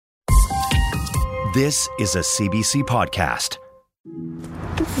This is a CBC podcast.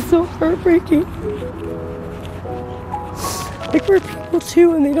 This is so heartbreaking. Like, we're people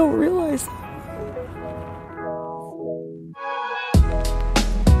too, and they don't realize that.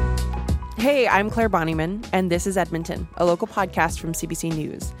 Hey, I'm Clare Bonnyman, and This Is Edmonton, a local podcast from CBC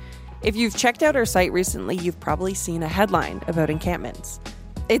News. If you've checked out our site recently, you've probably seen a headline about encampments.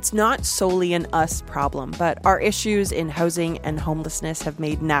 It's not solely an us problem, but our issues in housing and homelessness have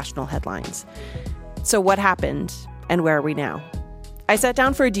made national headlines. So what happened, and where are we now? I sat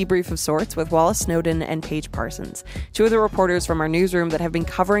down for a debrief of sorts with Wallis, Snowdon, and Paige Parsons, two of the reporters from our newsroom that have been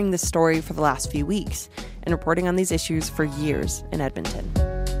covering this story for the last few weeks and reporting on these issues for years in Edmonton.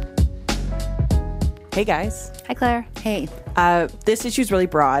 Hey, guys. Hi, Claire. Hey. This issue's really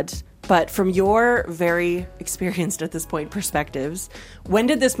broad, but from your very experienced at this point perspectives, when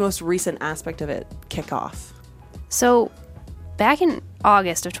did this most recent aspect of it kick off? So back in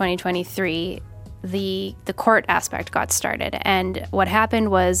August of 2023, the court aspect got started. And what happened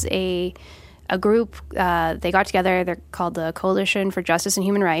was a group, they got together, they're called the Coalition for Justice and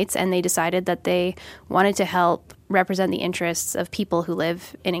Human Rights, and they decided that they wanted to help represent the interests of people who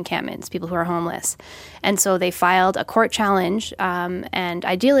live in encampments, people who are homeless. And so they filed a court challenge, and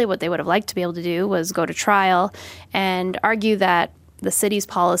ideally what they would have liked to be able to do was go to trial and argue that the city's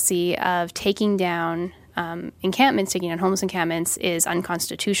policy of taking down encampments, taking down homeless encampments, is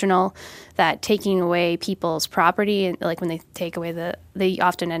unconstitutional, that taking away people's property, and like when they take away they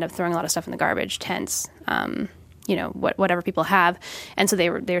often end up throwing a lot of stuff in the garbage, tents, whatever people have. And so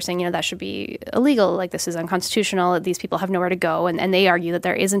they were saying, that should be illegal, like this is unconstitutional, these people have nowhere to go. And they argue that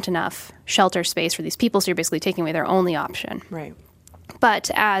there isn't enough shelter space for these people, so you're basically taking away their only option. Right.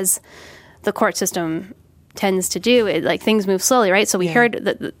 But as the court system tends to do, things move slowly, right? So we heard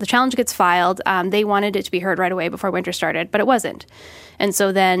that the challenge gets filed. They wanted it to be heard right away before winter started, but it wasn't. And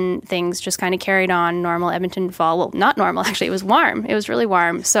so then things just kind of carried on. Normal Edmonton fall. Well, not normal, actually. It was warm. It was really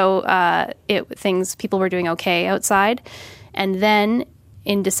warm. So people were doing okay outside. And then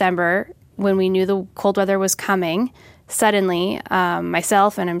in December, when we knew the cold weather was coming, suddenly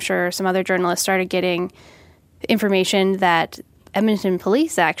myself and I'm sure some other journalists started getting information that Edmonton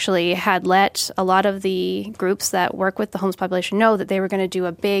police actually had let a lot of the groups that work with the homeless population know that they were going to do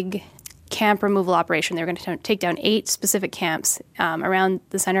a big camp removal operation. They were going to take down 8 specific camps around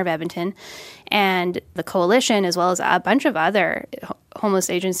the center of Edmonton. And the coalition, as well as a bunch of other homeless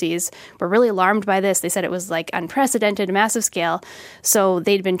agencies, were really alarmed by this. They said it was like unprecedented, massive scale. So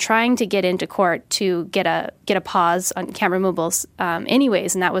they'd been trying to get into court to get a pause on camp removals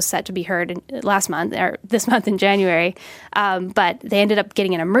anyways, and that was set to be heard this month in January. But they ended up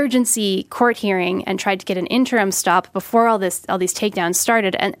getting an emergency court hearing and tried to get an interim stop before all these takedowns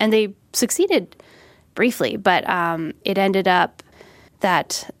started, and they succeeded briefly, but it ended up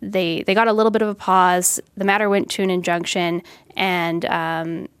that they got a little bit of a pause. The matter went to an injunction, and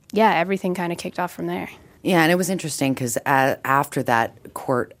everything kind of kicked off from there. Yeah, and it was interesting because after that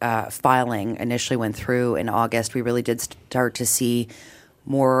court filing initially went through in August, we really did start to see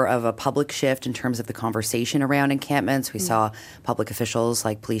more of a public shift in terms of the conversation around encampments. We saw public officials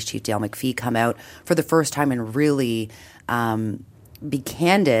like Police Chief Dale McPhee come out for the first time and really be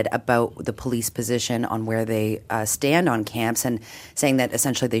candid about the police position on where they stand on camps, and saying that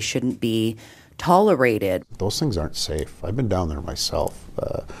essentially they shouldn't be tolerated. Those things aren't safe. I've been down there myself.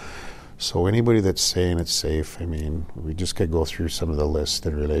 So anybody that's saying it's safe, we just could go through some of the lists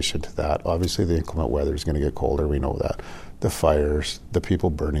in relation to that. Obviously the inclement weather is going to get colder, we know that. The fires, the people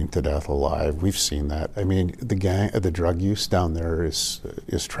burning to death alive, we've seen that. The drug use down there is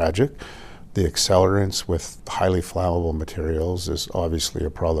tragic. The accelerants with highly flammable materials is obviously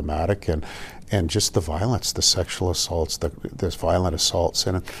problematic, and just the violence, the sexual assaults, this violent assaults.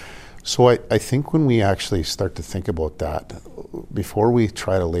 And so I think when we actually start to think about that, before we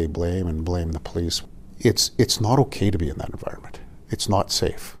try to lay blame and blame the police, it's not okay to be in that environment. It's not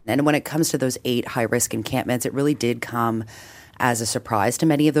safe. And when it comes to those 8 high-risk encampments, it really did come as a surprise to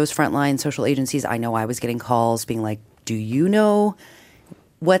many of those frontline social agencies. I know I was getting calls being like, do you know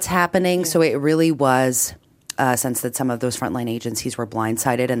what's happening? Yeah. So it really was a sense that some of those frontline agencies were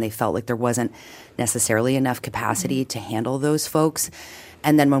blindsided, and they felt like there wasn't necessarily enough capacity to handle those folks.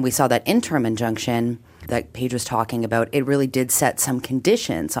 And then when we saw that interim injunction that Paige was talking about, it really did set some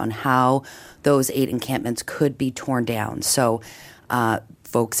conditions on how those 8 encampments could be torn down. So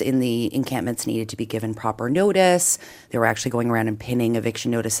folks in the encampments needed to be given proper notice. They were actually going around and pinning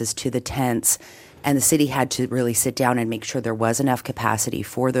eviction notices to the tents. And the city had to really sit down and make sure there was enough capacity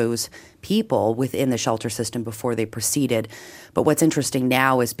for those people within the shelter system before they proceeded. But what's interesting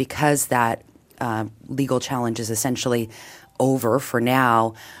now is because that legal challenge is essentially over for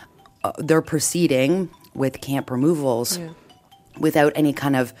now, they're proceeding with camp removals without any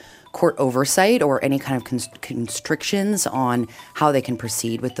kind of court oversight or any kind of constrictions on how they can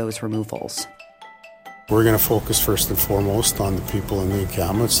proceed with those removals. We're going to focus first and foremost on the people in the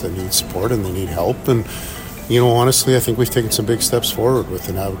encampments that need support and they need help. And, honestly, I think we've taken some big steps forward with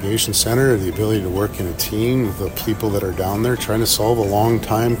the navigation center, the ability to work in a team, the people that are down there trying to solve a long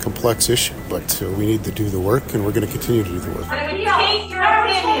time, complex issue. But we need to do the work, and we're going to continue to do the work.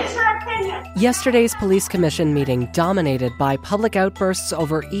 Yesterday's police commission meeting dominated by public outbursts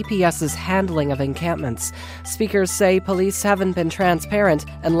over EPS's handling of encampments. Speakers say police haven't been transparent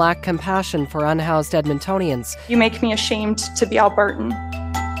and lack compassion for unhoused Edmontonians. You make me ashamed to be Albertan.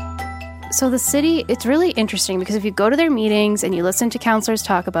 So the city, it's really interesting because if you go to their meetings and you listen to councillors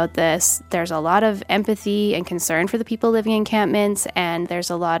talk about this, there's a lot of empathy and concern for the people living in encampments, and there's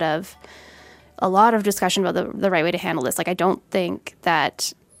a lot of discussion about the right way to handle this. Like, I don't think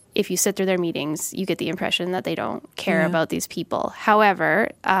that if you sit through their meetings, you get the impression that they don't care about these people. However,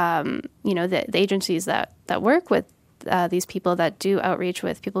 the agencies that work with these people, that do outreach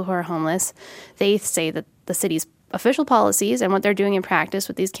with people who are homeless, they say that the city's official policies and what they're doing in practice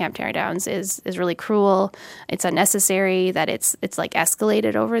with these camp teardowns is really cruel. It's unnecessary, that it's like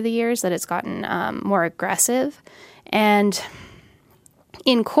escalated over the years, that it's gotten more aggressive. And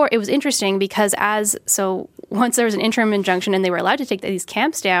in court, it was interesting because once there was an interim injunction and they were allowed to take these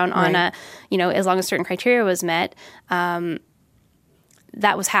camps down on as long as certain criteria was met,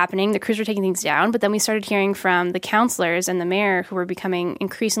 that was happening. The crews were taking things down, but then we started hearing from the councillors and the mayor who were becoming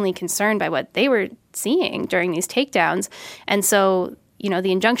increasingly concerned by what they were seeing during these takedowns. And so,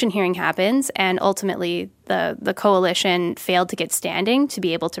 the injunction hearing happens, and ultimately the coalition failed to get standing to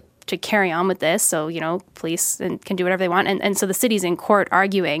be able to carry on with this. So, police can do whatever they want. And so the city's in court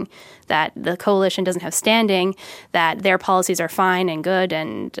arguing that the coalition doesn't have standing, that their policies are fine and good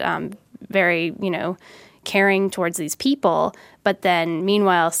and very, caring towards these people. But then,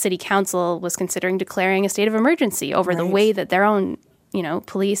 meanwhile, city council was considering declaring a state of emergency over the way that their own,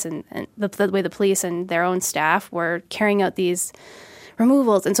 police and the way the police and their own staff were carrying out these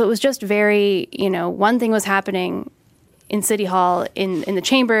removals. And so it was just very, one thing was happening in City Hall, in the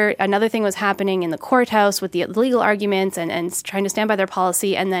chamber, another thing was happening in the courthouse with the legal arguments and trying to stand by their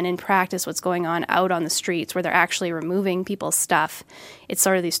policy, and then in practice what's going on out on the streets where they're actually removing people's stuff. It's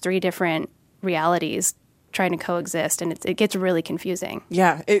sort of these three different realities trying to coexist, and it gets really confusing.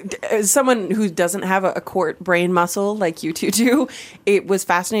 Yeah. As someone who doesn't have a court brain muscle like you two do, it was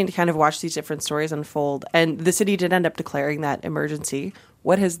fascinating to kind of watch these different stories unfold. And the city did end up declaring that emergency.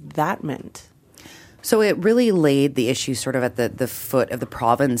 What has that meant? So it really laid the issue sort of at the foot of the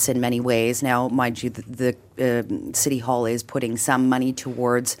province in many ways. Now, mind you, the City Hall is putting some money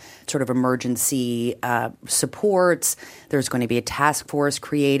towards sort of emergency supports. There's going to be a task force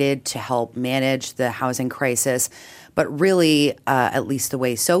created to help manage the housing crisis. But really, at least the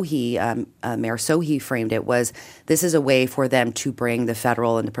way Mayor Sohi framed it was, this is a way for them to bring the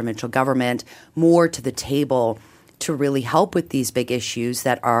federal and the provincial government more to the table to really help with these big issues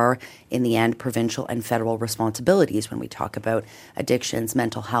that are, in the end, provincial and federal responsibilities. When we talk about addictions,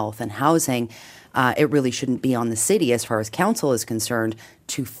 mental health, and housing, it really shouldn't be on the city, as far as council is concerned,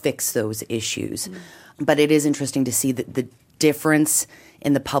 to fix those issues. But it is interesting to see the difference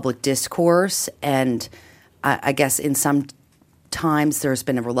in the public discourse, and I guess in some times there's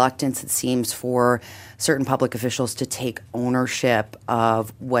been a reluctance, it seems, for certain public officials to take ownership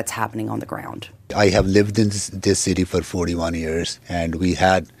of what's happening on the ground. I have lived in this city for 41 years, and we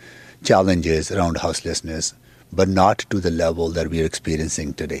had challenges around houselessness, but not to the level that we are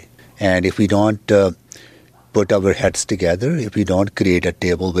experiencing today. And if we don't put our heads together, if we don't create a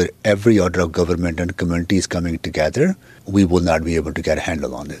table where every order of government and community is coming together, we will not be able to get a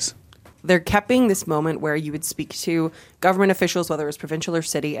handle on this. They're keeping this moment where you would speak to government officials, whether it was provincial or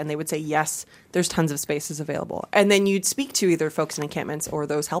city, and they would say, yes, there's tons of spaces available. And then you'd speak to either folks in encampments or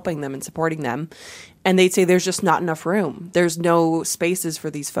those helping them and supporting them, and they'd say there's just not enough room. There's no spaces for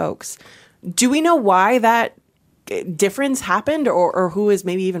these folks. Do we know why that difference happened, or who is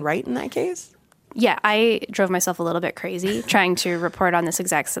maybe even right in that case? Yeah, I drove myself a little bit crazy trying to report on this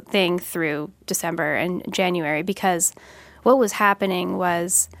exact thing through December and January, because what was happening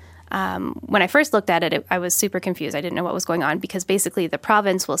was, when I first looked at it, I was super confused. I didn't know what was going on, because basically the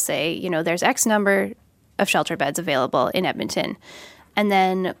province will say, there's X number of shelter beds available in Edmonton. And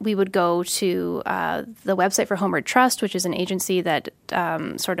then we would go to the website for Homeward Trust, which is an agency that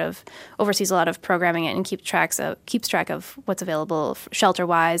sort of oversees a lot of programming and keeps track of what's available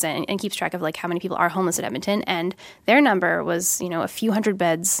shelter-wise, and keeps track of like how many people are homeless in Edmonton. And their number was, a few hundred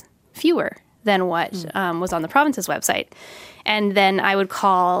beds fewer than what was on the province's website. And then I would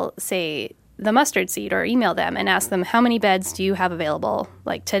call, say, the mustard seed or email them and ask them, how many beds do you have available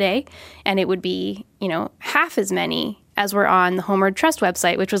like today? And it would be, half as many as were on the Homeward Trust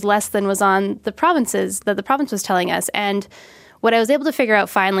website, which was less than was on the province's, that the province was telling us. And what I was able to figure out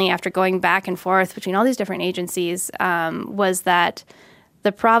finally after going back and forth between all these different agencies was that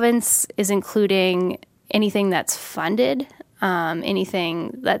the province is including anything that's funded,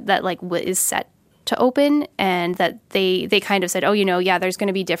 anything that is set to open, and that they kind of said, there's going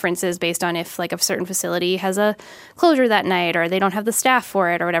to be differences based on if like a certain facility has a closure that night or they don't have the staff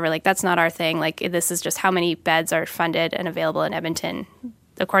for it or whatever. Like that's not our thing. Like this is just how many beds are funded and available in Edmonton,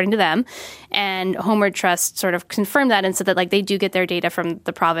 according to them. And Homeward Trust sort of confirmed that and said that like they do get their data from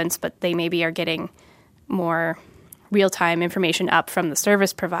the province, but they maybe are getting more real-time information up from the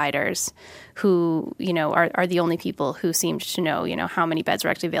service providers who, are the only people who seemed to know, how many beds were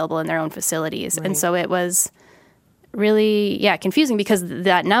actually available in their own facilities. Right. And so it was really, confusing because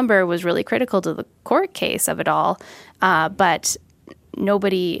that number was really critical to the court case of it all. But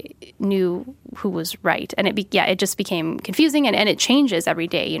nobody knew who was right. And it just became confusing and it changes every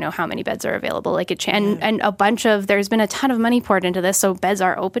day, how many beds are available. Like and there's been a ton of money poured into this. So beds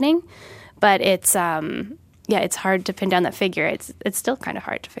are opening, but it's hard to pin down that figure. It's still kind of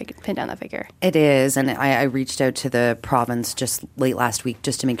hard to pin down that figure. It is, and I reached out to the province just late last week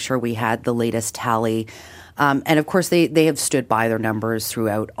just to make sure we had the latest tally. And of course, they have stood by their numbers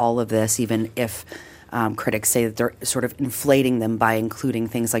throughout all of this, even if critics say that they're sort of inflating them by including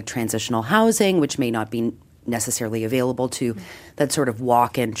things like transitional housing, which may not be necessarily available to that sort of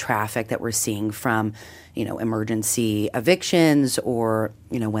walk-in traffic that we're seeing from, emergency evictions or,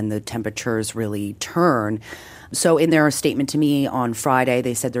 when the temperatures really turn. So in their statement to me on Friday,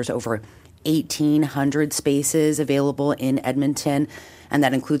 they said there's over 1,800 spaces available in Edmonton, and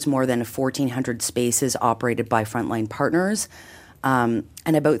that includes more than 1,400 spaces operated by frontline partners. And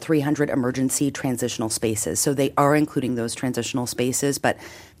about 300 emergency transitional spaces. So they are including those transitional spaces. But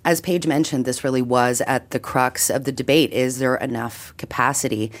as Paige mentioned, this really was at the crux of the debate. Is there enough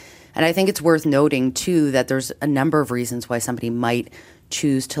capacity? And I think it's worth noting, too, that there's a number of reasons why somebody might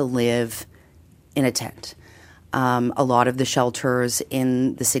choose to live in a tent. A lot of the shelters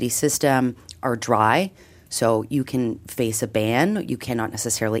in the city system are dry, so you can face a ban. You cannot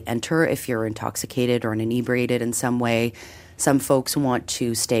necessarily enter if you're intoxicated or inebriated in some way. Some folks want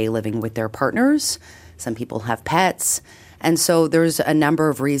to stay living with their partners. Some people have pets. And so there's a number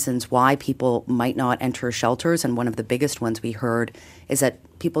of reasons why people might not enter shelters. And one of the biggest ones we heard is that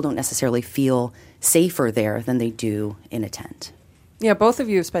people don't necessarily feel safer there than they do in a tent. Yeah, both of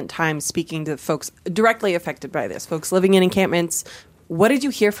you have spent time speaking to folks directly affected by this, folks living in encampments. What did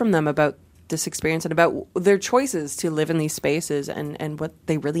you hear from them about this experience and about their choices to live in these spaces and what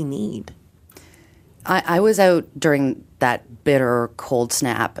they really need? I was out during that bitter cold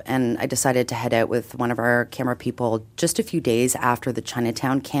snap, and I decided to head out with one of our camera people just a few days after the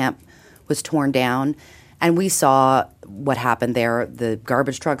Chinatown camp was torn down. And we saw what happened there. The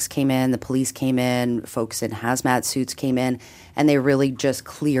garbage trucks came in, the police came in, folks in hazmat suits came in, and they really just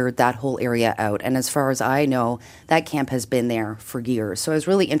cleared that whole area out. And as far as I know, that camp has been there for years. So I was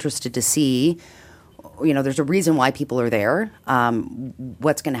really interested to see, there's a reason why people are there,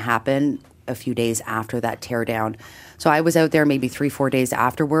 what's going to happen a few days after that teardown. So I was out there maybe 3-4 days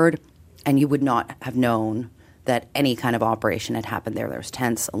afterward, and you would not have known that any kind of operation had happened there. There was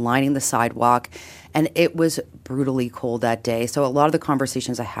tents lining the sidewalk, and it was brutally cold that day. So a lot of the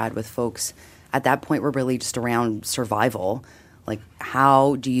conversations I had with folks at that point were really just around survival. Like,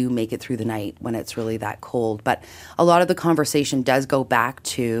 how do you make it through the night when it's really that cold? But a lot of the conversation does go back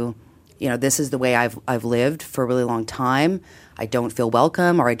to, this is the way I've lived for a really long time. I don't feel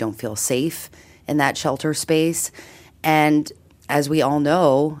welcome or I don't feel safe in that shelter space. And as we all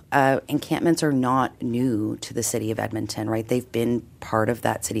know, encampments are not new to the city of Edmonton, right? They've been part of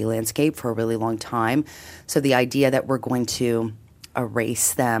that city landscape for a really long time. So the idea that we're going to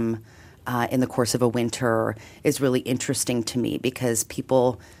erase them in the course of a winter is really interesting to me, because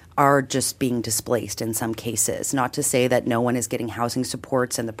people are just being displaced in some cases. Not to say that no one is getting housing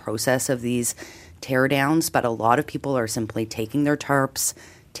supports in the process of these teardowns, but a lot of people are simply taking their tarps,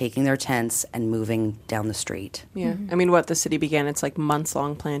 taking their tents, and moving down the street. Yeah. I mean, the city began its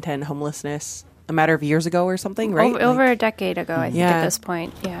months-long plan to end homelessness a matter of years ago or something, right? Over a decade ago, I think, at this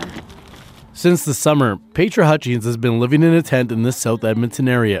point. Yeah. Since the summer, Petra Hutchins has been living in a tent in the South Edmonton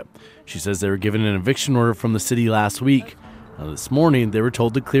area. She says they were given an eviction order from the city last week. Now, this morning, they were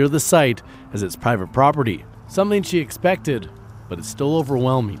told to clear the site as it's private property, something she expected, but it's still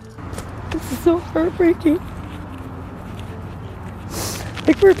overwhelming. This is so heartbreaking.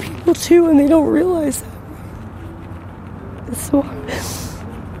 Like, we're people too, and they don't realize that. It's so hard.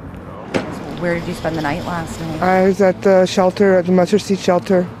 Where did you spend the night last night? I was at the shelter, at the Mustard Seed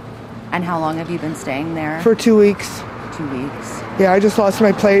shelter. And how long have you been staying there? For 2 weeks. 2 weeks. Yeah, I just lost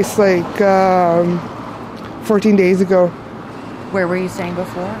my place 14 days ago. Where were you staying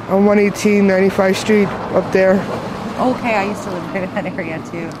before? On 118 95th Street, up there. Okay, I used to live in that area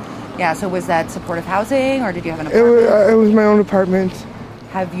too. Yeah, so was that supportive housing, or did you have an apartment? It was my own apartment.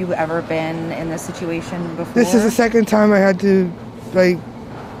 Have you ever been in this situation before? This is the second time I had to,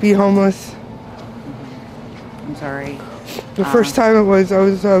 be homeless. I'm sorry. The first time I was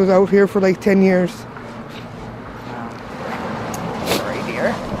out here for 10 years. Wow. Sorry, dear.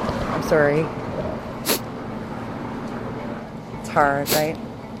 I'm sorry. It's hard, right?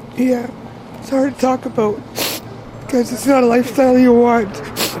 Yeah, it's hard to talk about because it's not a lifestyle you want.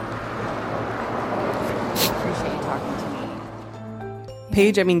 Appreciate you talking to me.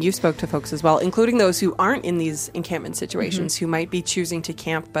 Paige, I mean, you spoke to folks as well, including those who aren't in these encampment situations, who might be choosing to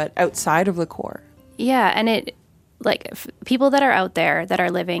camp but outside of the core. Yeah, and people that are out there that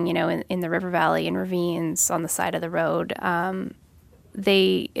are living, in the river valley, in ravines, on the side of the road,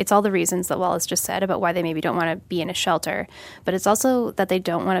 it's all the reasons that Wallis just said about why they maybe don't want to be in a shelter, but it's also that they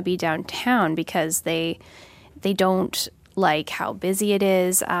don't want to be downtown because they don't like how busy it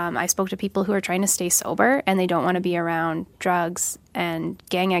is. I spoke to people who are trying to stay sober and they don't want to be around drugs and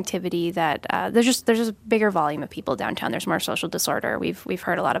gang activity. That there's just a bigger volume of people downtown. There's more social disorder. We've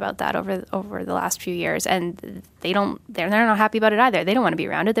heard a lot about that over the last few years, and they're not happy about it either. They don't want to be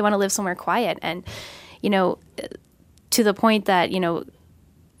around it. They want to live somewhere quiet, and to the point that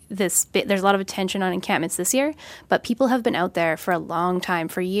there's a lot of attention on encampments this year, but people have been out there for a long time.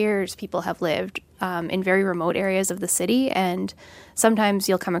 For years, people have lived in very remote areas of the city, and sometimes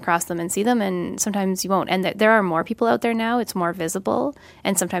you'll come across them and see them, and sometimes you won't. And there are more people out there now. It's more visible,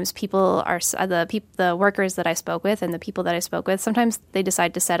 and sometimes people are the workers that I spoke with and the people that I spoke with. Sometimes they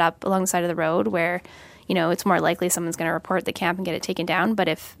decide to set up along the side of the road where it's more likely someone's going to report the camp and get it taken down. But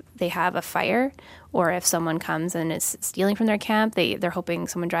if they have a fire or if someone comes and is stealing from their camp, they're hoping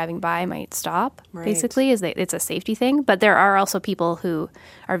someone driving by might stop, basically. It's a safety thing. But there are also people who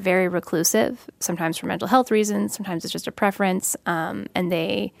are very reclusive, sometimes for mental health reasons, sometimes it's just a preference, and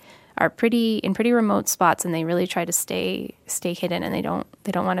they are in pretty remote spots, and they really try to stay hidden, and they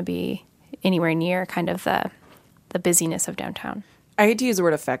don't want to be anywhere near kind of the busyness of downtown. I hate to use the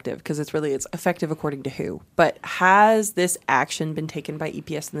word effective because it's effective according to who, but has this action been taken by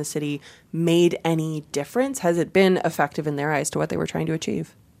EPS in the city made any difference? Has it been effective in their eyes to what they were trying to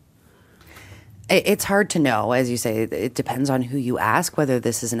achieve? It's hard to know. As you say, it depends on who you ask whether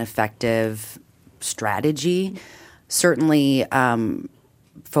this is an effective strategy. Certainly,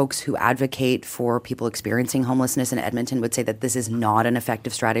 folks who advocate for people experiencing homelessness in Edmonton would say that this is not an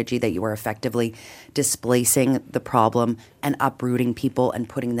effective strategy, that you are effectively displacing the problem and uprooting people and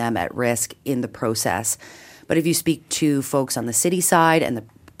putting them at risk in the process. But if you speak to folks on the city side and the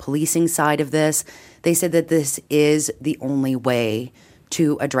policing side of this, they said that this is the only way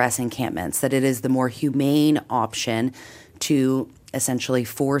to address encampments, that it is the more humane option to essentially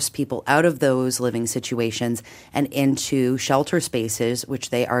force people out of those living situations and into shelter spaces, which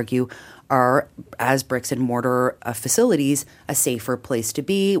they argue are, as bricks and mortar facilities, a safer place to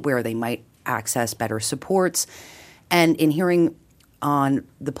be, where they might access better supports. And in hearing on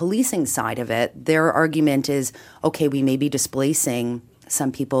the policing side of it, their argument is, okay, we may be displacing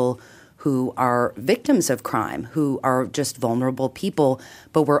some people who are victims of crime, who are just vulnerable people,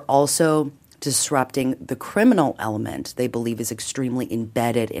 but we're also disrupting the criminal element they believe is extremely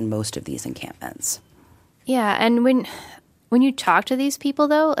embedded in most of these encampments. Yeah, and when you talk to these people,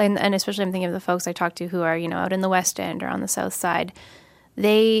 though, and especially I'm thinking of the folks I talk to who are, out in the West End or on the South Side,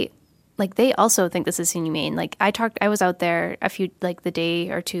 they also think this is inhumane. I was out there the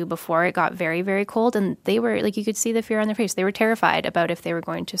day or two before it got very, very cold, and they were, you could see the fear on their face. They were terrified about if they were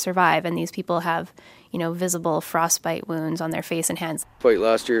going to survive, and these people have, visible frostbite wounds on their face and hands. Fight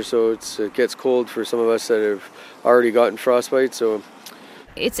last year, so it gets cold for some of us that have already gotten frostbite, so.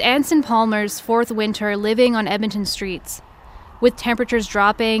 It's Anson Palmer's fourth winter living on Edmonton streets. With temperatures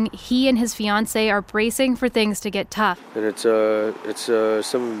dropping, he and his fiancée are bracing for things to get tough. And it's a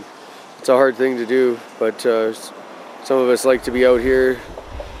hard thing to do, but some of us like to be out here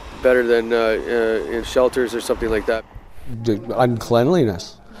better than in shelters or something like that. The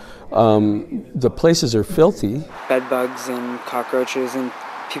uncleanliness. The places are filthy. Bed bugs and cockroaches and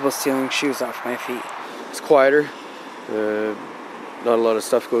people stealing shoes off my feet. It's quieter. Not a lot of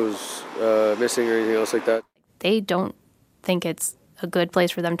stuff goes missing or anything else like that. They don't think it's a good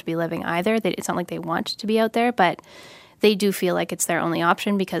place for them to be living either. It's not like they want to be out there, but they do feel like it's their only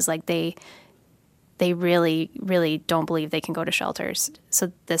option because like they really, really don't believe they can go to shelters.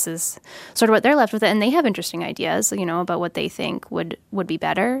 So this is sort of what they're left with. And they have interesting ideas, about what they think would be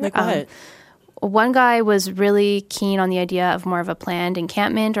better. Like what? One guy was really keen on the idea of more of a planned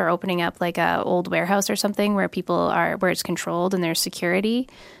encampment or opening up like a old warehouse or something where where it's controlled and there's security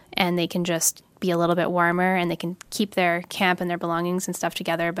and they can just be a little bit warmer and they can keep their camp and their belongings and stuff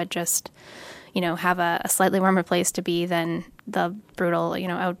together, but just, have a slightly warmer place to be than the brutal,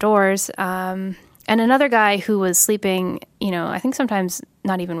 outdoors. And another guy who was sleeping, I think sometimes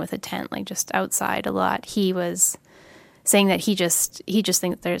not even with a tent, like just outside a lot, he was saying that he just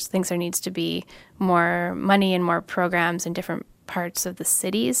thinks there needs to be more money and more programs in different parts of the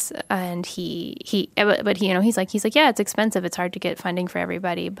cities. And he's like, yeah, it's expensive. It's hard to get funding for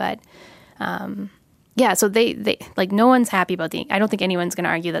everybody. But so they like no one's happy about I don't think anyone's going to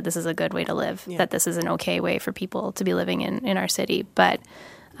argue that this is a good way to live, that this is an okay way for people to be living in our city. But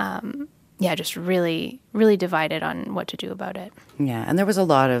just really, really divided on what to do about it. Yeah, and there was a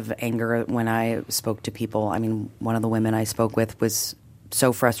lot of anger when I spoke to people. I mean, one of the women I spoke with was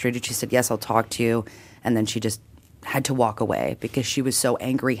so frustrated. She said, yes, I'll talk to you. And then she just had to walk away because she was so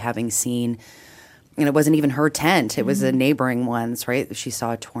angry having seen, and it wasn't even her tent. It was a neighboring one's, right? She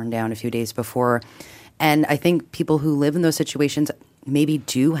saw it torn down a few days before. And I think people who live in those situations maybe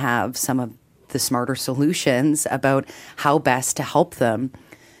do have some of the smarter solutions about how best to help them.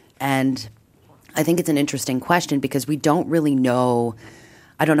 And I think it's an interesting question because we don't really know.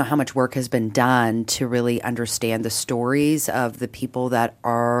 I don't know how much work has been done to really understand the stories of the people that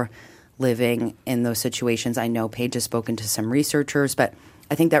are living in those situations. I know Paige has spoken to some researchers, but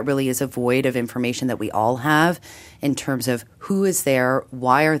I think that really is a void of information that we all have in terms of who is there,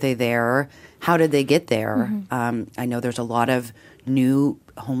 why are they there, how did they get there. I know there's a lot of new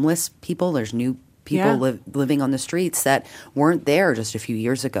homeless people. There's new people living on the streets that weren't there just a few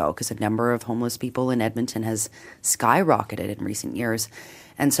years ago because the number of homeless people in Edmonton has skyrocketed in recent years.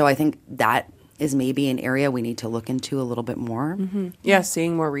 And so I think that is maybe an area we need to look into a little bit more. Yeah,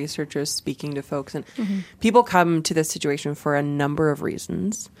 seeing more researchers speaking to folks. And people come to this situation for a number of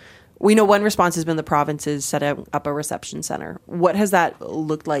reasons. We know one response has been the provinces set up a reception center. What has that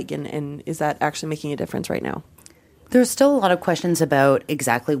looked like, and is that actually making a difference right now? There's still a lot of questions about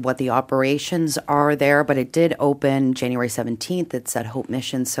exactly what the operations are there, but it did open January 17th. It's at Hope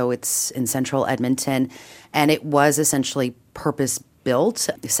Mission, so it's in central Edmonton. And it was essentially purpose-built,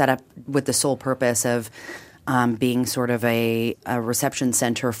 set up with the sole purpose of being sort of a reception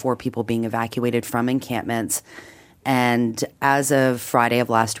center for people being evacuated from encampments. And as of Friday of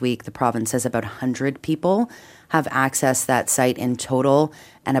last week, the province says about 100 people have accessed that site in total,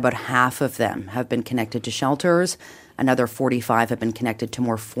 and about half of them have been connected to shelters. Another 45 have been connected to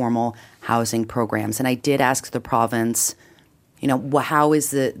more formal housing programs. And I did ask the province, how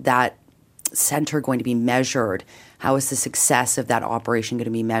is that center going to be measured? How is the success of that operation going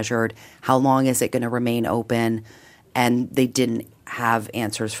to be measured? How long is it going to remain open? And they didn't have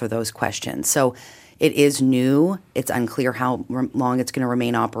answers for those questions. So it is new. It's unclear how long it's going to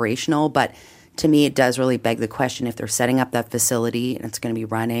remain operational. But to me, it does really beg the question, if they're setting up that facility and it's going to be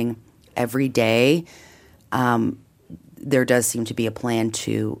running every day, there does seem to be a plan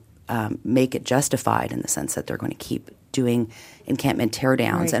to make it justified in the sense that they're going to keep doing encampment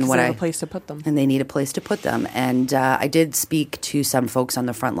teardowns. Right, and they have a place to put them. And they need a place to put them. And I did speak to some folks on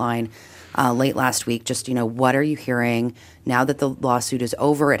the front line late last week, just, what are you hearing? Now that the lawsuit is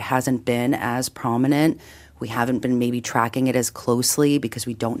over, it hasn't been as prominent. We haven't been maybe tracking it as closely because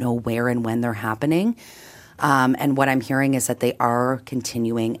we don't know where and when they're happening. And what I'm hearing is that they are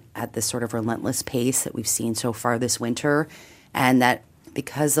continuing at this sort of relentless pace that we've seen so far this winter, and that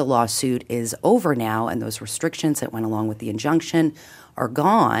because the lawsuit is over now and those restrictions that went along with the injunction are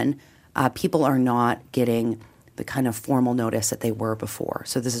gone, people are not getting the kind of formal notice that they were before.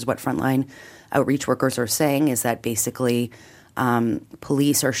 So this is what frontline outreach workers are saying, is that basically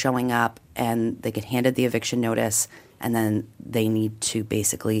police are showing up and they get handed the eviction notice and then they need to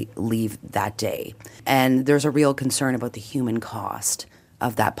basically leave that day. And there's a real concern about the human cost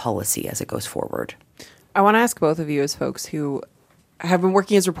of that policy as it goes forward. I want to ask both of you, as folks who have been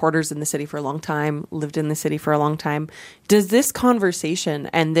working as reporters in the city for a long time, lived in the city for a long time, does this conversation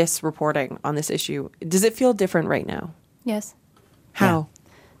and this reporting on this issue, does it feel different right now? Yes. How? Yeah.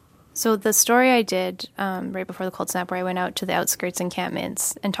 So the story I did right before the cold snap, where I went out to the outskirts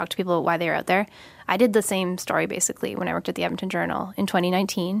encampments and talked to people about why they were out there, I did the same story basically when I worked at the Edmonton Journal in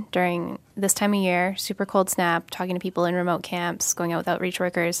 2019 during this time of year, super cold snap, talking to people in remote camps, going out with outreach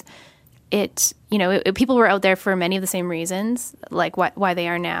workers. People were out there for many of the same reasons, like why they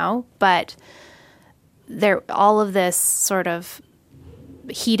are now, but all of this sort of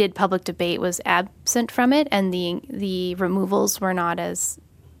heated public debate was absent from it, and the removals were not as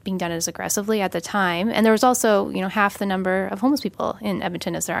being done as aggressively at the time. And there was also, half the number of homeless people in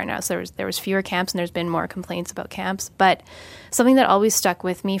Edmonton as there are now. So there was fewer camps, and there's been more complaints about camps. But something that always stuck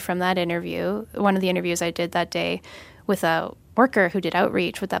with me from that interview, one of the interviews I did that day with a worker who did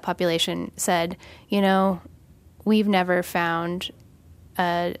outreach with that population, said, we've never found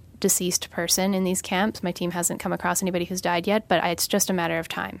a deceased person in these camps. My team hasn't come across anybody who's died yet, but it's just a matter of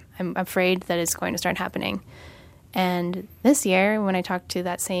time. I'm afraid that it's going to start happening. And this year, when I talked to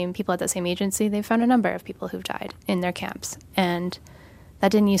people at that same agency, they found a number of people who've died in their camps. And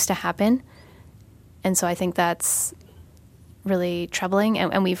that didn't used to happen. And so I think that's really troubling.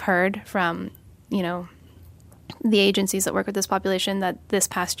 And we've heard from, the agencies that work with this population that this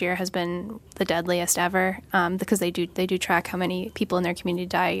past year has been the deadliest ever, because they do track how many people in their community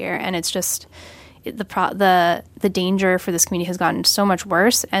die a year. And it's just the danger for this community has gotten so much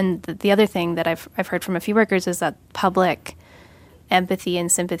worse. And the other thing that I've heard from a few workers is that public empathy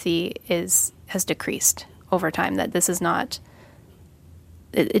and sympathy has decreased over time. That this is not.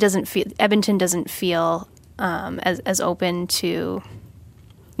 It doesn't feel. Edmonton doesn't feel as open to,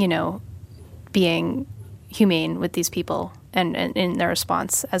 being humane with these people and in their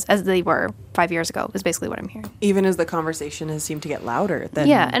response as they were 5 years ago is basically what I'm hearing. Even as the conversation has seemed to get louder.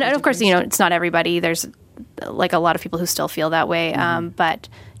 And of course, it's not everybody. There's like a lot of people who still feel that way. But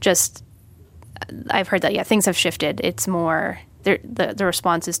just I've heard that, things have shifted. It's more, the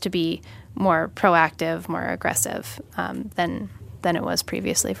response is to be more proactive, more aggressive than it was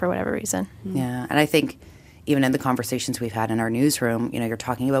previously for whatever reason. Yeah, and I think even in the conversations we've had in our newsroom, you're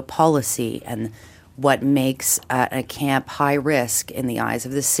talking about policy and what makes a camp high risk in the eyes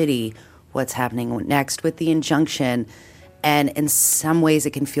of the city, what's happening next with the injunction. And in some ways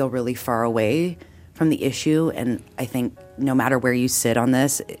it can feel really far away from the issue. And I think no matter where you sit on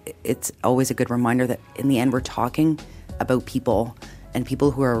this, it's always a good reminder that in the end we're talking about people and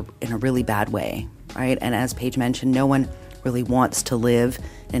people who are in a really bad way, right? And as Paige mentioned, no one really wants to live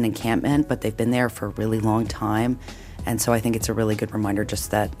in an encampment, but they've been there for a really long time. And so I think it's a really good reminder just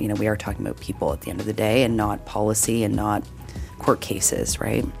that, we are talking about people at the end of the day and not policy and not court cases,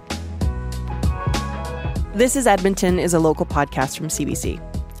 right? This is Edmonton is a local podcast from CBC.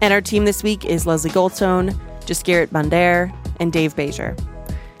 And our team this week is Leslie Goldstone, Jaskirat Bandar, and Dave Bezier.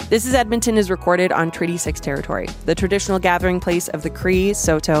 This is Edmonton is recorded on Treaty 6 territory, the traditional gathering place of the Cree,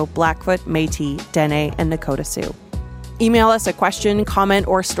 Saulteaux, Blackfoot, Métis, Dene, and Nakota Sioux. Email us a question, comment,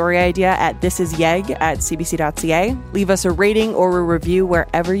 or story idea at thisisyeg@cbc.ca. Leave us a rating or a review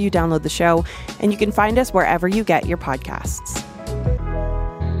wherever you download the show, and you can find us wherever you get your podcasts.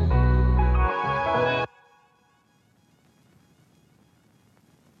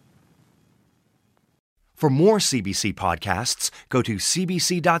 For more CBC podcasts, go to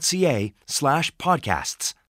cbc.ca/podcasts.